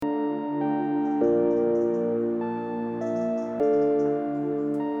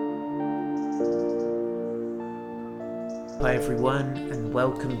Hi everyone, and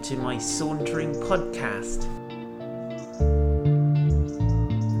welcome to my Sauntering podcast.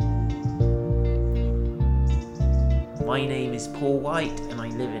 My name is Paul White and I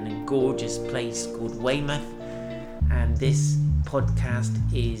live in a gorgeous place called Weymouth, and this podcast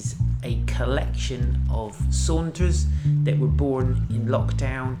is a collection of saunters that were born in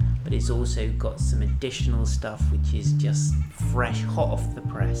lockdown, but it's also got some additional stuff which is just fresh, hot off the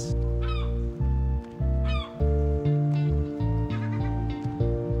press.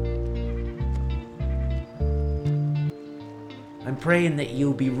 I'm praying that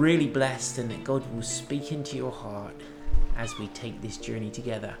you'll be really blessed and that God will speak into your heart as we take this journey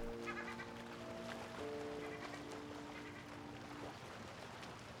together.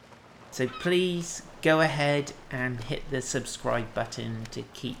 So please go ahead and hit the subscribe button to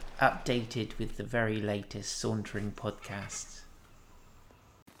keep updated with the very latest Sauntering podcasts.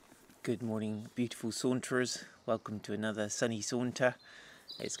 Good morning, beautiful saunterers. Welcome to another sunny saunter.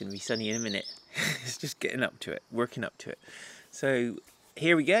 It's going to be sunny in a minute. It's just getting up to it, working up to it. So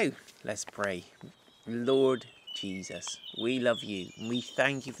here we go. Let's pray. Lord Jesus, we love you. We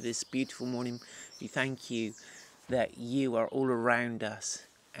thank you for this beautiful morning. We thank you that you are all around us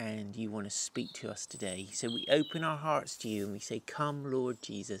and you want to speak to us today. So we open our hearts to you and we say, come, Lord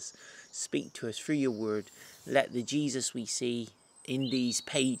Jesus, speak to us through your word. Let the Jesus we see in these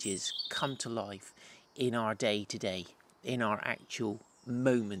pages come to life in our day today, in our actual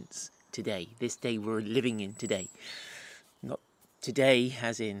moments today, this day we're living in today. Not today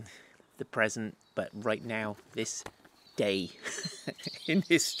as in the present, but right now, this day in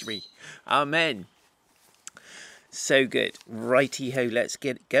history. Amen. So good. Righty-ho, let's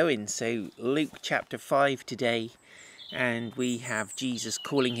get going. So Luke chapter 5 today, and we have Jesus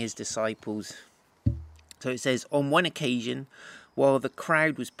calling his disciples. So it says, on one occasion, while the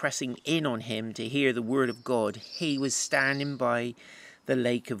crowd was pressing in on him to hear the word of God, he was standing by the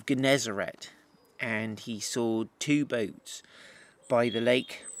lake of Gennesaret, and he saw two boats by the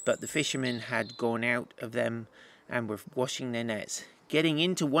lake, but the fishermen had gone out of them and were washing their nets. Getting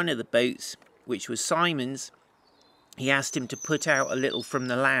into one of the boats, which was Simon's, he asked him to put out a little from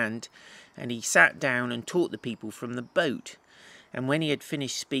the land, and he sat down and taught the people from the boat. And when he had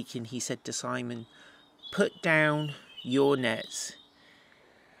finished speaking, he said to Simon, put out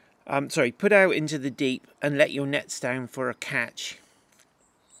into the deep and let your nets down for a catch.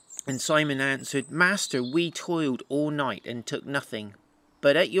 And Simon answered, Master, we toiled all night and took nothing,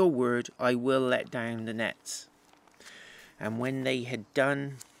 but at your word I will let down the nets. And when they had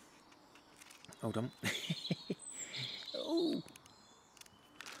done...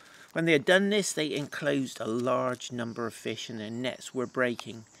 When they had done this, they enclosed a large number of fish, and their nets were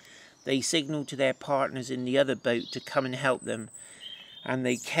breaking. They signalled to their partners in the other boat to come and help them, and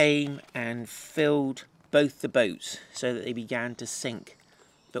they came and filled both the boats, so that they began to sink.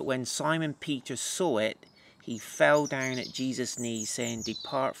 But when Simon Peter saw it, he fell down at Jesus' knees, saying,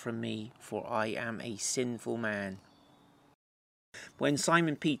 depart from me, for I am a sinful man. When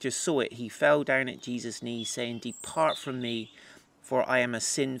Simon Peter saw it, he fell down at Jesus' knees, saying, depart from me, for I am a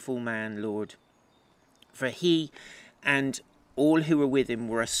sinful man, Lord. For he and all who were with him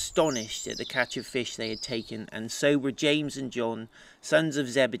were astonished at the catch of fish they had taken, and so were James and John, sons of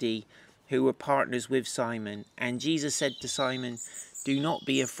Zebedee, who were partners with Simon. And Jesus said to Simon, do not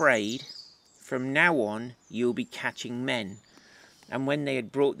be afraid. From now on, you'll be catching men. And when they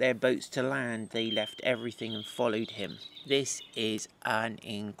had brought their boats to land, they left everything and followed him. This is an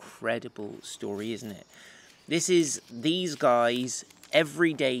incredible story, isn't it? This is these guys'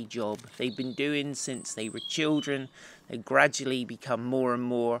 everyday job. They've been doing since they were children. They gradually become more and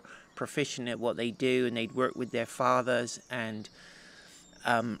more proficient at what they do, and they'd work with their fathers and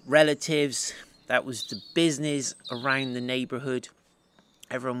relatives. That was the business around the neighbourhood.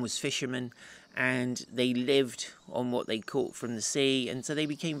 Everyone was fishermen, and they lived on what they caught from the sea, and so they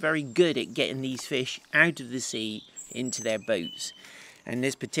became very good at getting these fish out of the sea into their boats. And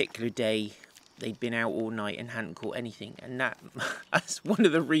this particular day, they'd been out all night and hadn't caught anything, and that's one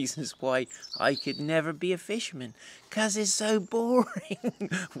of the reasons why I could never be a fisherman, because it's so boring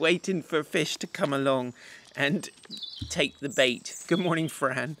waiting for fish to come along and take the bait. Good morning,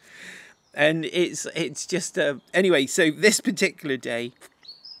 Fran. And it's just anyway, so this particular day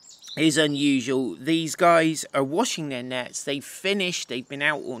is unusual. These guys are washing their nets. They've finished. They've been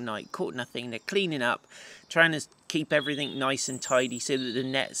out all night, caught nothing. They're cleaning up, trying to keep everything nice and tidy so that the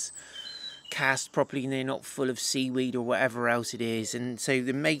nets cast properly and they're not full of seaweed or whatever else it is. And so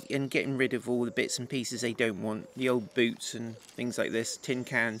they're getting rid of all the bits and pieces they don't want, the old boots and things like this, tin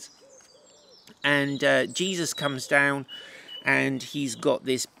cans. And Jesus comes down, and he's got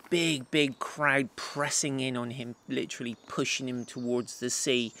this big crowd pressing in on him, literally pushing him towards the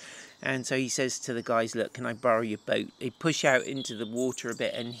sea. And so he says to the guys, look, can I borrow your boat? They push out into the water a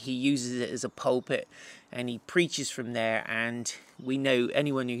bit, and he uses it as a pulpit, and he preaches from there. And we know,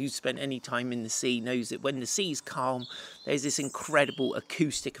 anyone who's spent any time in the sea knows that when the sea's calm, there's this incredible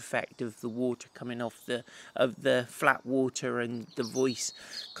acoustic effect of the water coming off the flat water, and the voice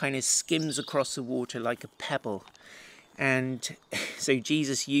kind of skims across the water like a pebble. And so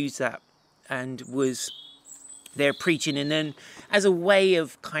Jesus used that and was there preaching, and then as a way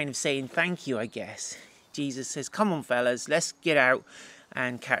of kind of saying thank you, I guess, Jesus says, come on fellas, let's get out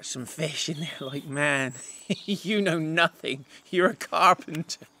and catch some fish. And they're like, man, you know nothing, you're a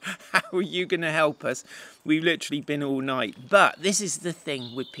carpenter, how are you going to help us? We've literally been all night. But this is the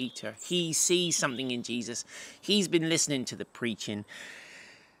thing with Peter, he sees something in Jesus, he's been listening to the preaching,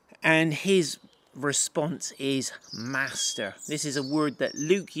 and his response is master. This is a word that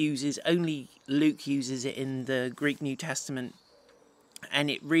Luke uses, only Luke uses it in the Greek New Testament, and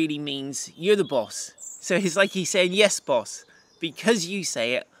it really means you're the boss. So it's like he's saying, yes boss, because you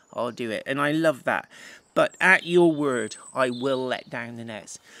say it, I'll do it. And I love that. But at your word, I will let down the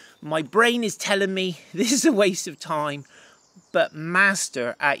nets. My brain is telling me this is a waste of time, but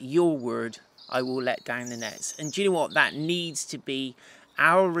master, at your word, I will let down the nets. And do you know what? That needs to be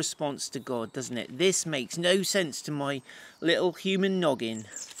our response to God, doesn't it? This makes no sense to my little human noggin,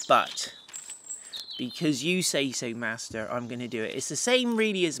 but because you say so, Master, I'm going to do it. It's the same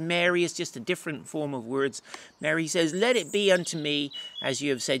really as Mary, it's just a different form of words. Mary says, let it be unto me as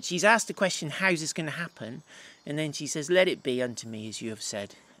you have said. She's asked the question, how's this going to happen? And then she says, let it be unto me as you have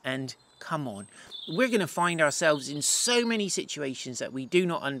said. And come on, we're going to find ourselves in so many situations that we do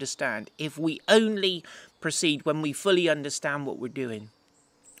not understand. If we only proceed when we fully understand what we're doing,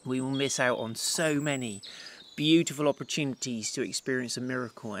 we will miss out on so many beautiful opportunities to experience a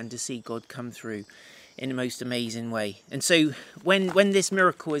miracle and to see God come through in the most amazing way. And so when this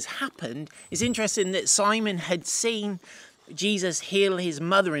miracle has happened, it's interesting that Simon had seen Jesus heal his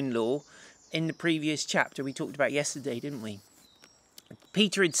mother-in-law in the previous chapter we talked about yesterday, didn't we?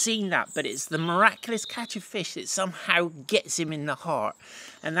 Peter had seen that, but it's the miraculous catch of fish that somehow gets him in the heart.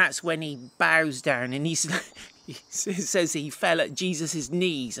 And that's when he bows down and he says he fell at Jesus'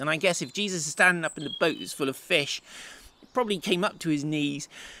 knees. And I guess if Jesus is standing up in the boat that's full of fish, he probably came up to his knees.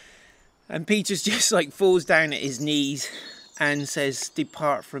 And Peter's just like falls down at his knees and says,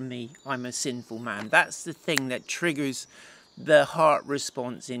 depart from me, I'm a sinful man. That's the thing that triggers the heart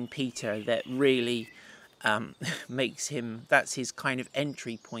response in Peter that really makes him, that's his kind of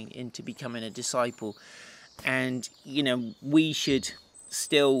entry point into becoming a disciple. And, you know, we should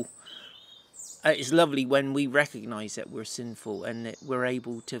still, it's lovely when we recognize that we're sinful and that we're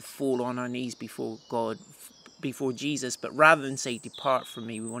able to fall on our knees before God, before Jesus. But rather than say, depart from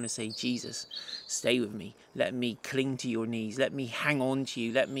me, we want to say, Jesus, stay with me. Let me cling to your knees. Let me hang on to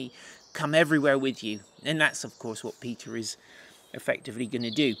you. Let me come everywhere with you. And that's, of course, what Peter is effectively going to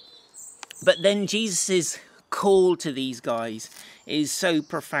do. But then Jesus' call to these guys is so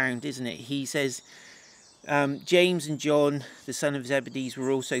profound, isn't it? He says, James and John, the son of Zebedee, were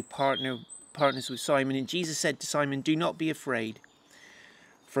also partners with Simon. And Jesus said to Simon, do not be afraid.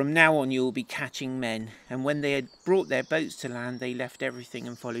 From now on you will be catching men. And when they had brought their boats to land, they left everything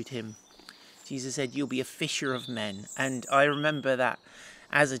and followed him. Jesus said, you'll be a fisher of men. And I remember that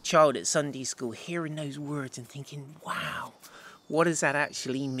as a child at Sunday school, hearing those words and thinking, wow, what does that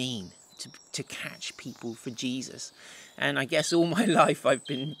actually mean? To catch people for Jesus. And I guess all my life I've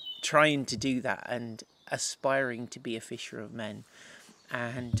been trying to do that and aspiring to be a fisher of men.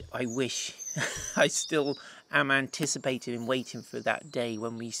 And I wish I still am anticipating and waiting for that day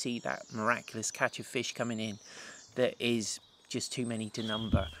when we see that miraculous catch of fish coming in that is just too many to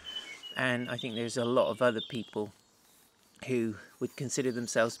number. And I think there's a lot of other people who would consider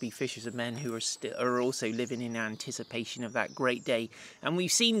themselves to be fishers of men who are also living in anticipation of that great day. And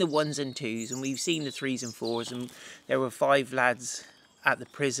we've seen the 1s and 2s, and we've seen the 3s and 4s, and there were 5 lads at the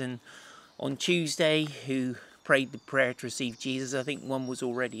prison on Tuesday who prayed the prayer to receive Jesus. I think one was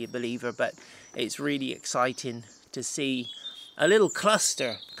already a believer, but it's really exciting to see a little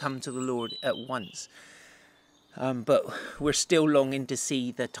cluster come to the Lord at once. But we're still longing to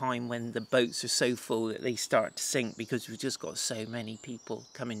see the time when the boats are so full that they start to sink, because we've just got so many people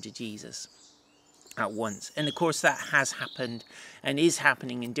coming to Jesus at once. And of course that has happened and is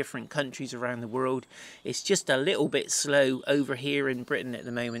happening in different countries around the world. It's just a little bit slow over here in Britain at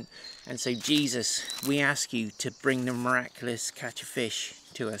the moment. And so Jesus, we ask you to bring the miraculous catch of fish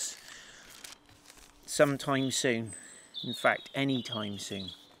to us sometime soon. In fact, anytime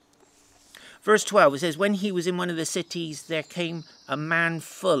soon. Verse 12, it says, when he was in one of the cities, there came a man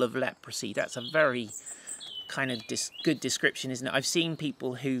full of leprosy. That's a very kind of good description, isn't it? I've seen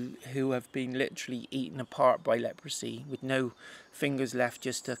people who have been literally eaten apart by leprosy with no fingers left,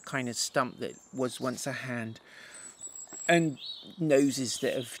 just a kind of stump that was once a hand, and noses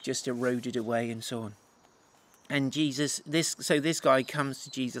that have just eroded away and so on. And this guy comes to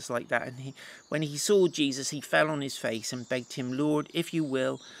Jesus like that, and when he saw Jesus, he fell on his face and begged him, Lord, if you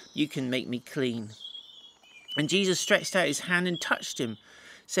will, you can make me clean. And Jesus stretched out his hand and touched him,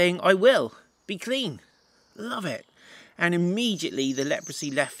 saying, I will, be clean. Love it. And immediately the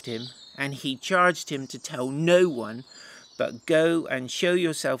leprosy left him, and he charged him to tell no one, but go and show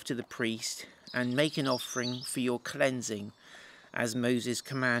yourself to the priest and make an offering for your cleansing, as Moses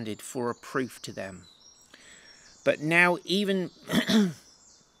commanded, for a proof to them. But now even,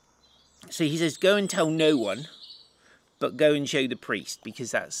 so he says, go and tell no one, but go and show the priest,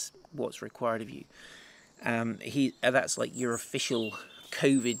 because that's what's required of you. That's like your official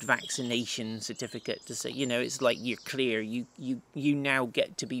COVID vaccination certificate to say, it's like you're clear. You now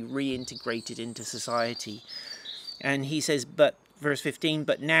get to be reintegrated into society. And he says, but verse 15,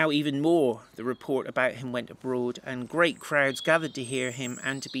 but now even more the report about him went abroad, and great crowds gathered to hear him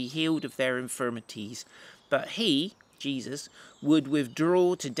and to be healed of their infirmities. But he, Jesus, would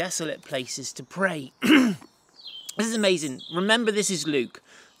withdraw to desolate places to pray. This is amazing. Remember, this is Luke,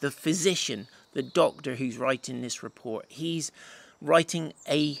 the physician, the doctor who's writing this report. He's writing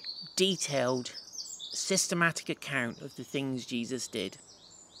a detailed, systematic account of the things Jesus did.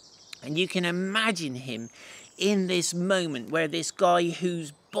 And you can imagine him in this moment where this guy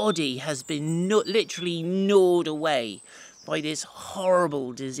whose body has been literally gnawed away by this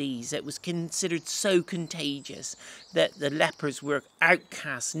horrible disease that was considered so contagious that the lepers were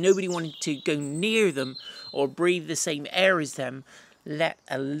outcasts. Nobody wanted to go near them or breathe the same air as them, let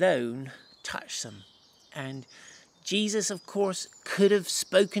alone touch them. And Jesus, of course, could have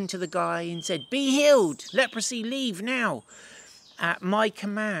spoken to the guy and said, be healed, leprosy, leave now, at my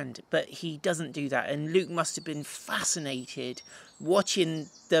command. But he doesn't do that. And Luke must have been fascinated watching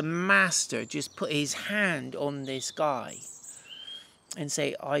the master just put his hand on this guy and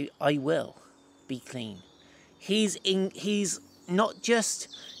say, I will be clean. He's not just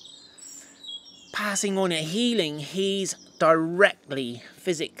passing on a healing, he's directly,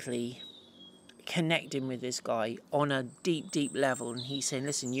 physically connecting with this guy on a deep, deep level. And he's saying,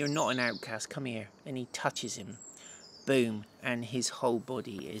 listen, you're not an outcast, come here. And he touches him. Boom. And his whole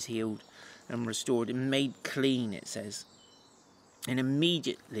body is healed and restored and made clean, it says. And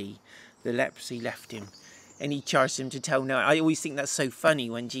immediately the leprosy left him. And he charged him to tell no. I always think that's so funny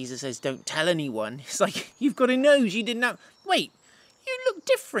when Jesus says, don't tell anyone. It's like, you've got a nose, you didn't have... Wait, you look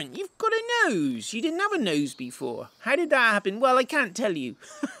different. You've got a nose. You didn't have a nose before. How did that happen? Well, I can't tell you.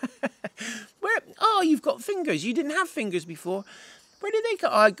 Oh, you've got fingers. You didn't have fingers before. Where did they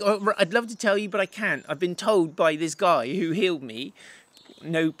go? I'd love to tell you, but I can't. I've been told by this guy who healed me,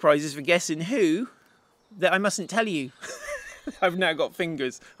 no prizes for guessing who, that I mustn't tell you. I've now got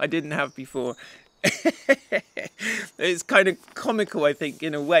fingers I didn't have before. It's kind of comical, I think,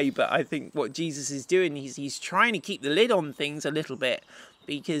 in a way, but I think what Jesus is doing, he's trying to keep the lid on things a little bit,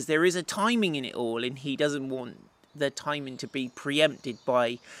 because there is a timing in it all, and he doesn't want the timing to be preempted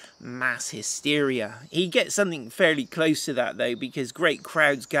by mass hysteria. He gets something fairly close to that, though, because great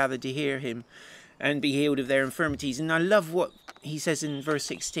crowds gathered to hear him and be healed of their infirmities. And I love what he says in verse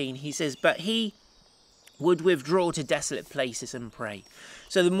 16. He says, but he would withdraw to desolate places and pray.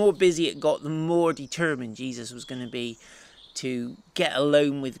 So the more busy it got, the more determined Jesus was going to be to get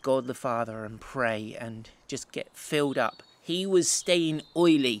alone with God the Father and pray and just get filled up. He was staying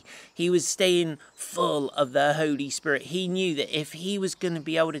oily. He was staying full of the Holy Spirit. He knew that if he was going to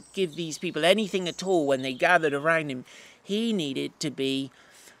be able to give these people anything at all when they gathered around him, he needed to be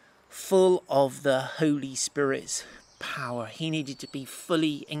full of the Holy Spirit's power. He needed to be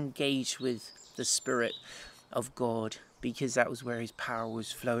fully engaged with the Spirit of God, because that was where his power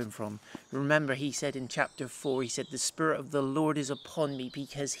was flowing from. Remember, he said in chapter 4, he said, the Spirit of the Lord is upon me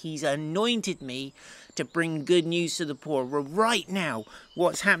because he's anointed me to bring good news to the poor. Well, right now,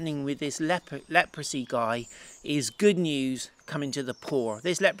 what's happening with this leprosy guy is good news coming to the poor.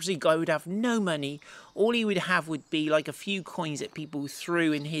 This leprosy guy would have no money. All he would have would be like a few coins that people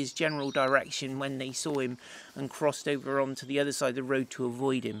threw in his general direction when they saw him and crossed over onto the other side of the road to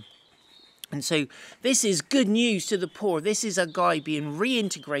avoid him. And so this is good news to the poor. This is a guy being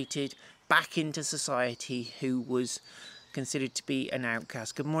reintegrated back into society who was considered to be an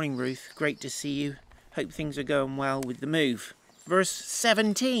outcast. Good morning, Ruth. Great to see you. Hope things are going well with the move. Verse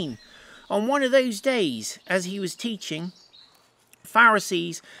 17. On one of those days, as he was teaching,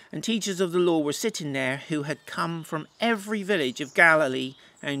 Pharisees and teachers of the law were sitting there, who had come from every village of Galilee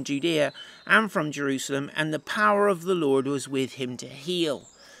and Judea and from Jerusalem, and the power of the Lord was with him to heal.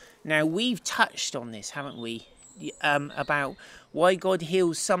 Now, we've touched on this, haven't we? About why God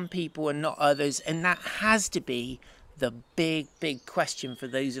heals some people and not others, and that has to be the big question for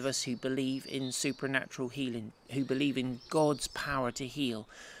those of us who believe in supernatural healing, who believe in God's power to heal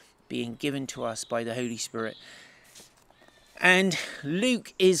being given to us by the Holy Spirit. And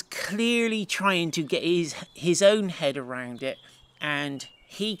Luke is clearly trying to get his own head around it, and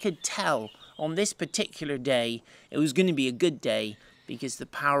he could tell on this particular day it was going to be a good day, because the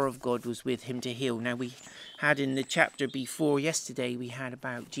power of God was with him to heal. Now, we had in the chapter before yesterday, we had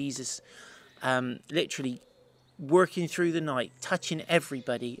about Jesus literally working through the night, touching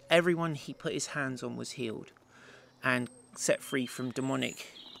everybody. Everyone he put his hands on was healed and set free from demonic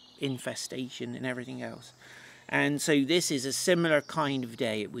infestation and everything else. And so this is a similar kind of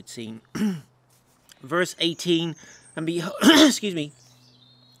day, it would seem. Verse 18, and behold, excuse me,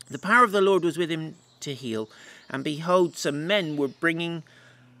 the power of the Lord was with him to heal, and behold, some men were bringing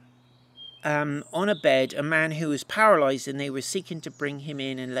on a bed a man who was paralyzed, and they were seeking to bring him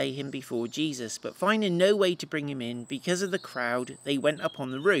in and lay him before Jesus. But finding no way to bring him in because of the crowd, they went up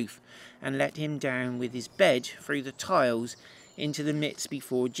on the roof and let him down with his bed through the tiles into the midst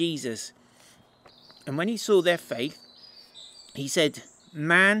before Jesus. And when he saw their faith, he said,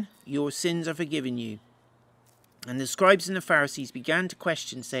 "Man, your sins are forgiven you." And the scribes and the Pharisees began to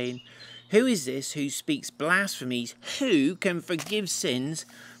question, saying, "Who is this who speaks blasphemies? Who can forgive sins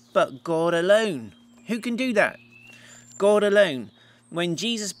but God alone?" Who can do that? God alone. When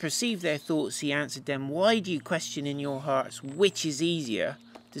Jesus perceived their thoughts, he answered them, "Why do you question in your hearts which is easier,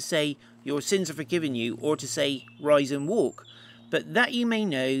 to say, 'Your sins are forgiven you,' or to say, 'Rise and walk'? But that you may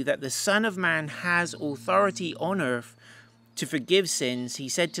know that the Son of Man has authority on earth to forgive sins," he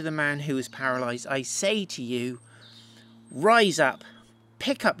said to the man who was paralyzed, "I say to you, rise up,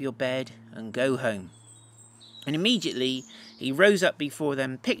 pick up your bed, and go home." And immediately he rose up before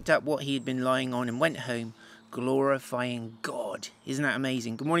them, picked up what he had been lying on, and went home, glorifying God. Isn't that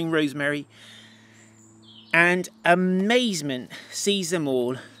amazing? Good morning, Rosemary. And amazement seized them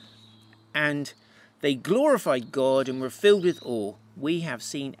all, and they glorified God and were filled with awe. We have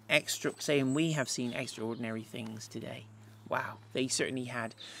seen extraordinary things today. Wow, they certainly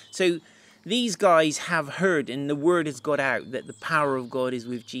had. So these guys have heard, and the word has got out, that the power of God is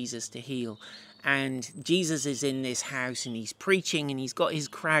with Jesus to heal. And Jesus is in this house, and he's preaching, and he's got his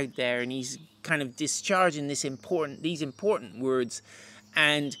crowd there, and he's kind of discharging these important words.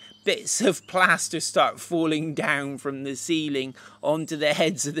 And bits of plaster start falling down from the ceiling onto the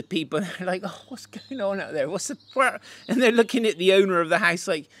heads of the people. They're like, "Oh, what's going on out there? What's the part?" And they're looking at the owner of the house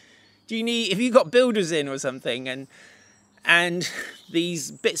like, have you got builders in or something? And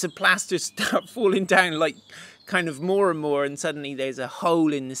these bits of plaster start falling down, like kind of more and more. And suddenly there's a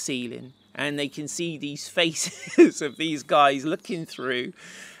hole in the ceiling, and they can see these faces of these guys looking through,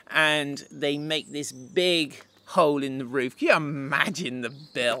 and they make this big hole in the roof. Can you imagine the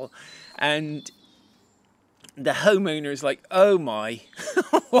bill? And the homeowner's like, "Oh my,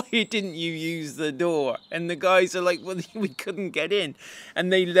 why didn't you use the door?" And the guys are like, "Well, we couldn't get in."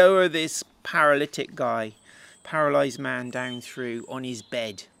 And they lower this paralyzed man down through on his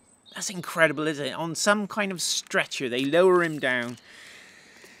bed. That's incredible, isn't it? On some kind of stretcher, they lower him down.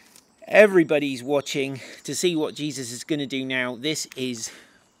 Everybody's watching to see what Jesus is going to do now. This is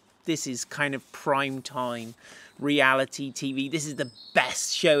kind of prime time reality TV. This is the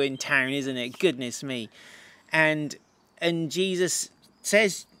best show in town, isn't it? Goodness me. And Jesus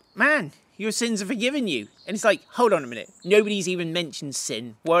says, "Man, your sins are forgiven you." And it's like, hold on a minute. Nobody's even mentioned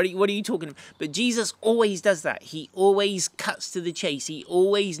sin. What are you talking about? But Jesus always does that. He always cuts to the chase. He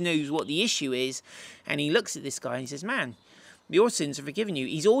always knows what the issue is. And he looks at this guy and he says, "Man, your sins are forgiven you."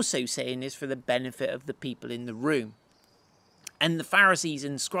 He's also saying this for the benefit of the people in the room. And the Pharisees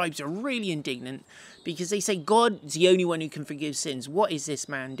and scribes are really indignant because they say God's the only one who can forgive sins. What is this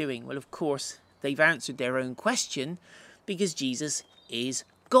man doing? Well, of course, they've answered their own question, because Jesus is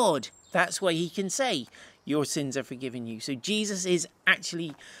God. That's why he can say, "Your sins are forgiven you." So Jesus is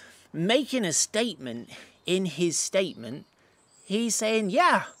actually making a statement in his statement. He's saying,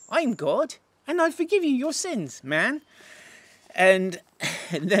 "Yeah, I'm God, and I forgive you your sins, man." And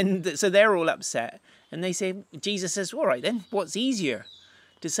then, so they're all upset. And they say, Jesus says, "All right then, what's easier?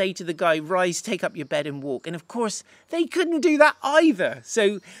 To say to the guy, 'Rise, take up your bed and walk'?" And of course, they couldn't do that either.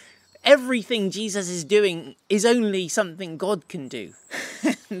 So everything Jesus is doing is only something God can do.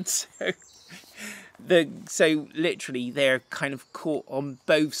 And so literally they're kind of caught on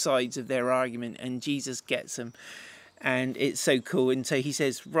both sides of their argument, and Jesus gets them. And it's so cool. And so he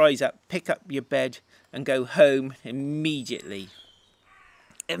says, rise up, pick up your bed and go home immediately.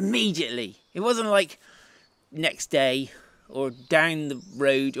 Immediately. It wasn't like next day or down the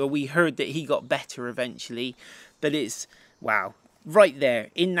road, or we heard that he got better eventually. But it's, wow, right there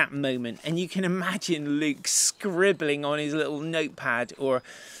in that moment. And you can imagine Luke scribbling on his little notepad, or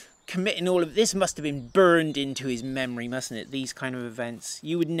committing all of this. Must have been burned into his memory, mustn't it? These kind of events.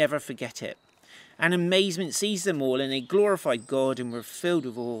 You would never forget it. And amazement seized them all, and they glorified God and were filled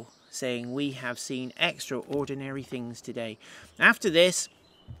with awe, saying, we have seen extraordinary things today. After this,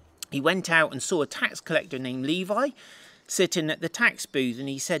 he went out and saw a tax collector named Levi sitting at the tax booth, and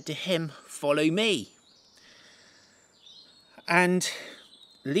he said to him, follow me. And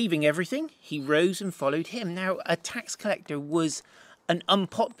leaving everything, he rose and followed him. Now, a tax collector was an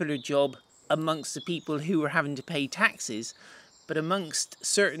unpopular job amongst the people who were having to pay taxes, but amongst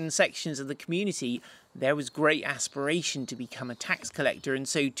certain sections of the community, there was great aspiration to become a tax collector. And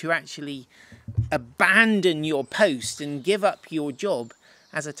so to actually abandon your post and give up your job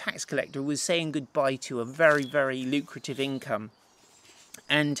as a tax collector was saying goodbye to a very, very lucrative income.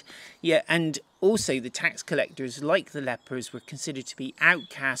 And also the tax collectors, like the lepers, were considered to be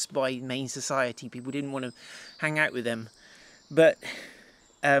outcasts by main society. People didn't want to hang out with them. But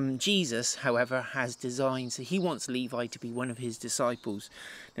Jesus, however, has designed, so he wants Levi to be one of his disciples.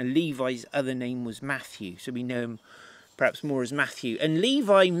 And Levi's other name was Matthew, so we know him perhaps more as Matthew. And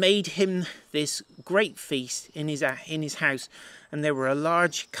Levi made him this great feast in his house, and there were a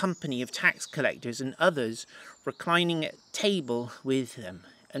large company of tax collectors and others reclining at table with them.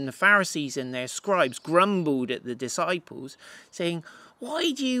 And the Pharisees and their scribes grumbled at the disciples, saying,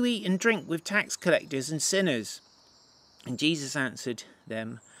 why do you eat and drink with tax collectors and sinners? And Jesus answered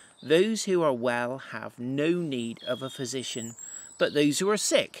them, those who are well have no need of a physician, but those who are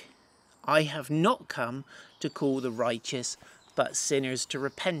sick. I have not come to call the righteous, but sinners to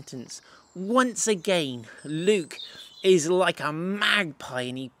repentance. Once again, Luke is like a magpie,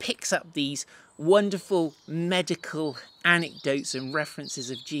 and he picks up these wonderful medical anecdotes and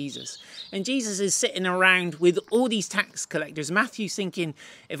references of Jesus. And Jesus is sitting around with all these tax collectors. Matthew's thinking,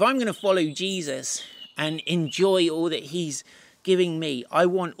 if I'm going to follow Jesus and enjoy all that he's giving me, I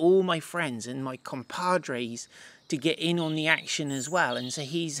want all my friends and my compadres to get in on the action as well. And so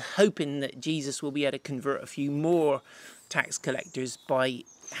he's hoping that Jesus will be able to convert a few more tax collectors by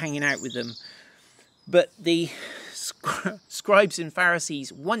hanging out with them. But the scribes and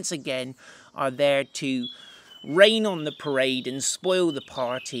Pharisees, once again, are there to rain on the parade and spoil the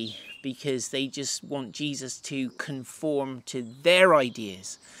party, because they just want Jesus to conform to their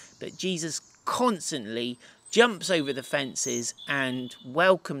ideas. But Jesus constantly jumps over the fences and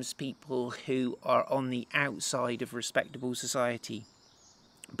welcomes people who are on the outside of respectable society.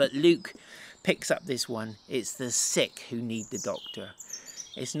 But Luke picks up this one. It's the sick who need the doctor.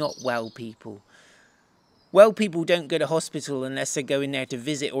 It's not well people. Well people don't go to hospital unless they're going there to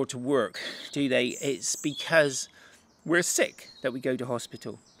visit or to work, do they? It's because we're sick that we go to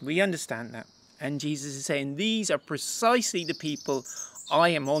hospital. We understand that. And Jesus is saying, these are precisely the people I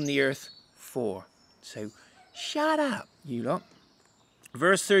am on the earth for. So shut up, you lot.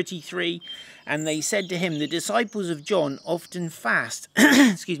 Verse 33, and they said to him, the disciples of John often fast,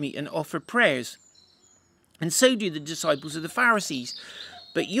 and offer prayers. And so do the disciples of the Pharisees.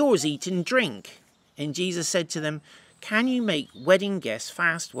 But yours eat and drink. And Jesus said to them, can you make wedding guests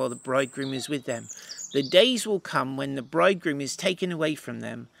fast while the bridegroom is with them? The days will come when the bridegroom is taken away from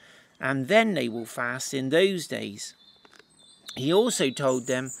them, and then they will fast in those days. He also told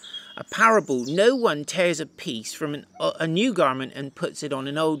them a parable. No one tears a piece from a new garment and puts it on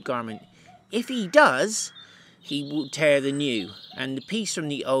an old garment. If he does, he will tear the new, and the piece from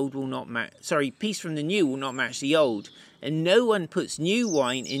the new will not match the old. And no one puts new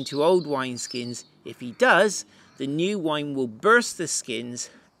wine into old wineskins. If he does, the new wine will burst the skins,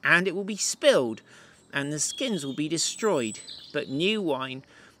 and it will be spilled, and the skins will be destroyed. But new wine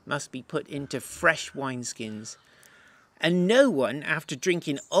must be put into fresh wineskins. And no one, after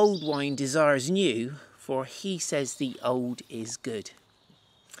drinking old wine, desires new, for he says the old is good.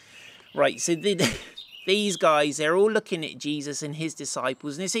 Right, so these guys, they're all looking at Jesus and his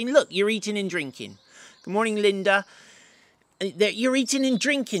disciples, and they're saying, look, you're eating and drinking. Good morning, Linda. You're eating and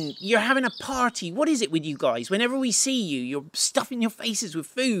drinking. You're having a party. What is it with you guys? Whenever we see you, you're stuffing your faces with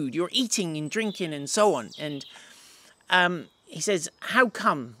food. You're eating and drinking and so on. And he says, how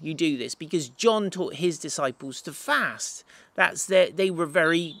come you do this? Because John taught his disciples to fast.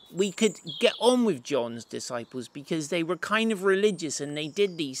 We could get on with John's disciples because they were kind of religious and they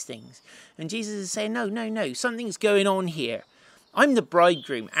did these things. And Jesus is saying, no, something's going on here. I'm the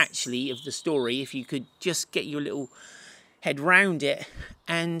bridegroom, actually, of the story, if you could just get your little head round it.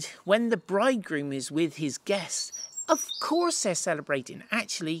 And when the bridegroom is with his guests, of course they're celebrating.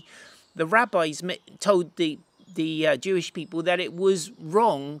 Actually, the rabbis told the Jewish people that it was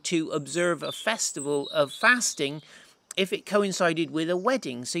wrong to observe a festival of fasting if it coincided with a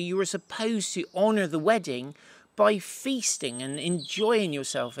wedding. So you were supposed to honour the wedding by feasting and enjoying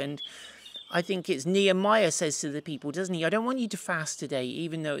yourself. And I think it's Nehemiah says to the people, doesn't he? I don't want you to fast today,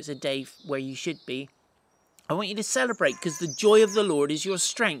 even though it's a day where you should be. I want you to celebrate because the joy of the Lord is your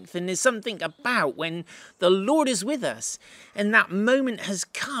strength. And there's something about when the Lord is with us and that moment has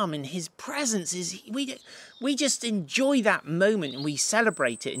come and his presence is, we just enjoy that moment and we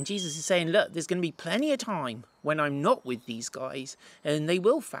celebrate it. And Jesus is saying, look, there's going to be plenty of time when I'm not with these guys and they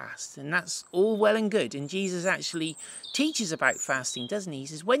will fast. And that's all well and good. And Jesus actually teaches about fasting, doesn't he? He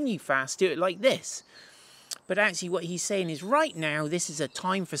says, when you fast, do it like this. But actually what he's saying is right now, this is a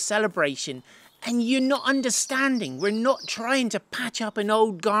time for celebration. And you're not understanding. We're not trying to patch up an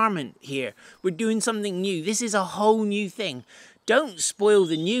old garment here. We're doing something new. This is a whole new thing. Don't spoil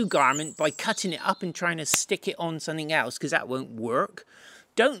the new garment by cutting it up and trying to stick it on something else, because that won't work.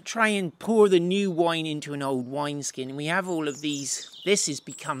 Don't try and pour the new wine into an old wineskin. And we have all of these. This has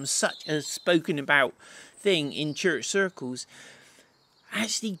become such a spoken about thing in church circles.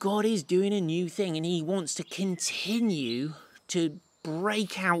 Actually, God is doing a new thing and he wants to continue to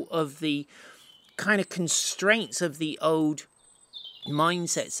break out of the kind of constraints of the old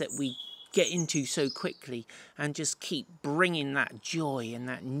mindsets that we get into so quickly and just keep bringing that joy and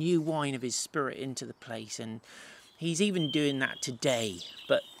that new wine of his spirit into the place. And he's even doing that today.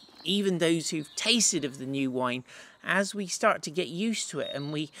 But even those who've tasted of the new wine, as we start to get used to it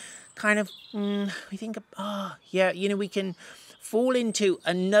and we kind of we think, we can fall into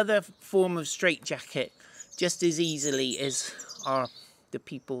another form of straitjacket just as easily as the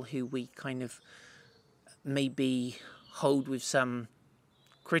people who we kind of maybe hold with some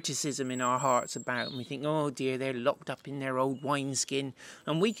criticism in our hearts about, and we think, oh dear, they're locked up in their old wineskin,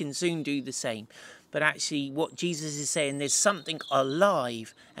 and we can soon do the same. But actually what Jesus is saying, there's something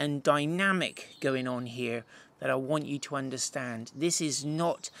alive and dynamic going on here that I want you to understand. This is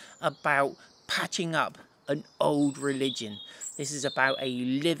not about patching up an old religion. This is about a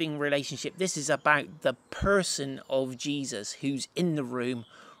living relationship. This is about the person of Jesus who's in the room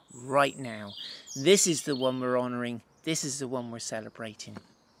right now. This is the one we're honouring. This is the one we're celebrating.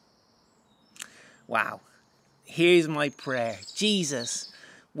 Wow. Here's my prayer. Jesus,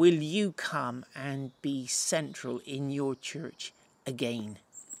 will you come and be central in your church again?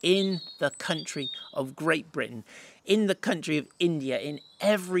 In the country of Great Britain, in the country of India, in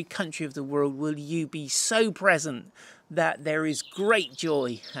every country of the world, will you be so present that there is great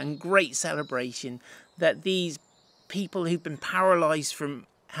joy and great celebration, that these people who've been paralysed from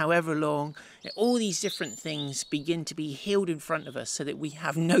however long, all these different things begin to be healed in front of us so that we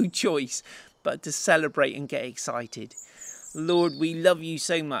have no choice but to celebrate and get excited. Lord, we love you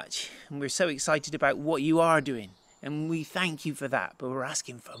so much and we're so excited about what you are doing and we thank you for that, but we're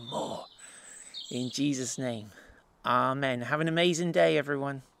asking for more. In Jesus' name, amen. Have an amazing day,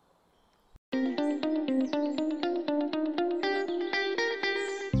 everyone.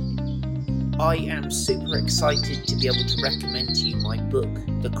 I am super excited to be able to recommend to you my book,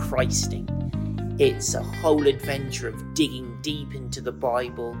 The Christing. It's a whole adventure of digging deep into the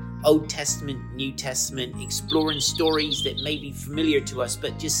Bible, Old Testament, New Testament, exploring stories that may be familiar to us,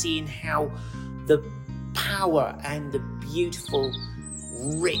 but just seeing how the power and the beautiful,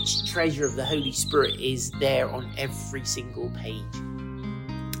 rich treasure of the Holy Spirit is there on every single page.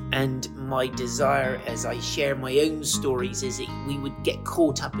 And my desire as I share my own stories is that we would get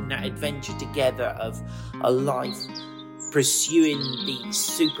caught up in that adventure together of a life pursuing the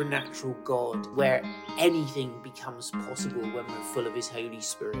supernatural God where anything becomes possible when we're full of his Holy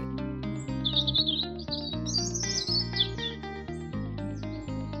Spirit.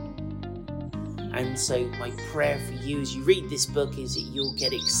 And so my prayer for you as you read this book is that you'll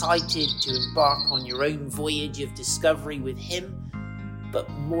get excited to embark on your own voyage of discovery with him, but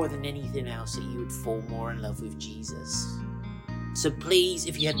more than anything else, that you would fall more in love with Jesus. So please,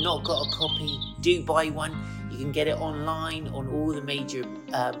 if you have not got a copy, do buy one. You can get it online on all the major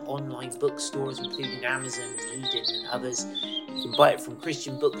online bookstores, including Amazon, Eden and others. You can buy it from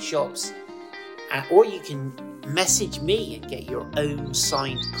Christian bookshops, or you can message me and get your own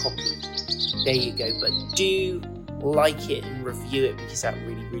signed copy. There you go. But do like it and review it because that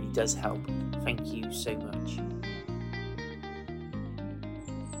really, really does help. Thank you so much.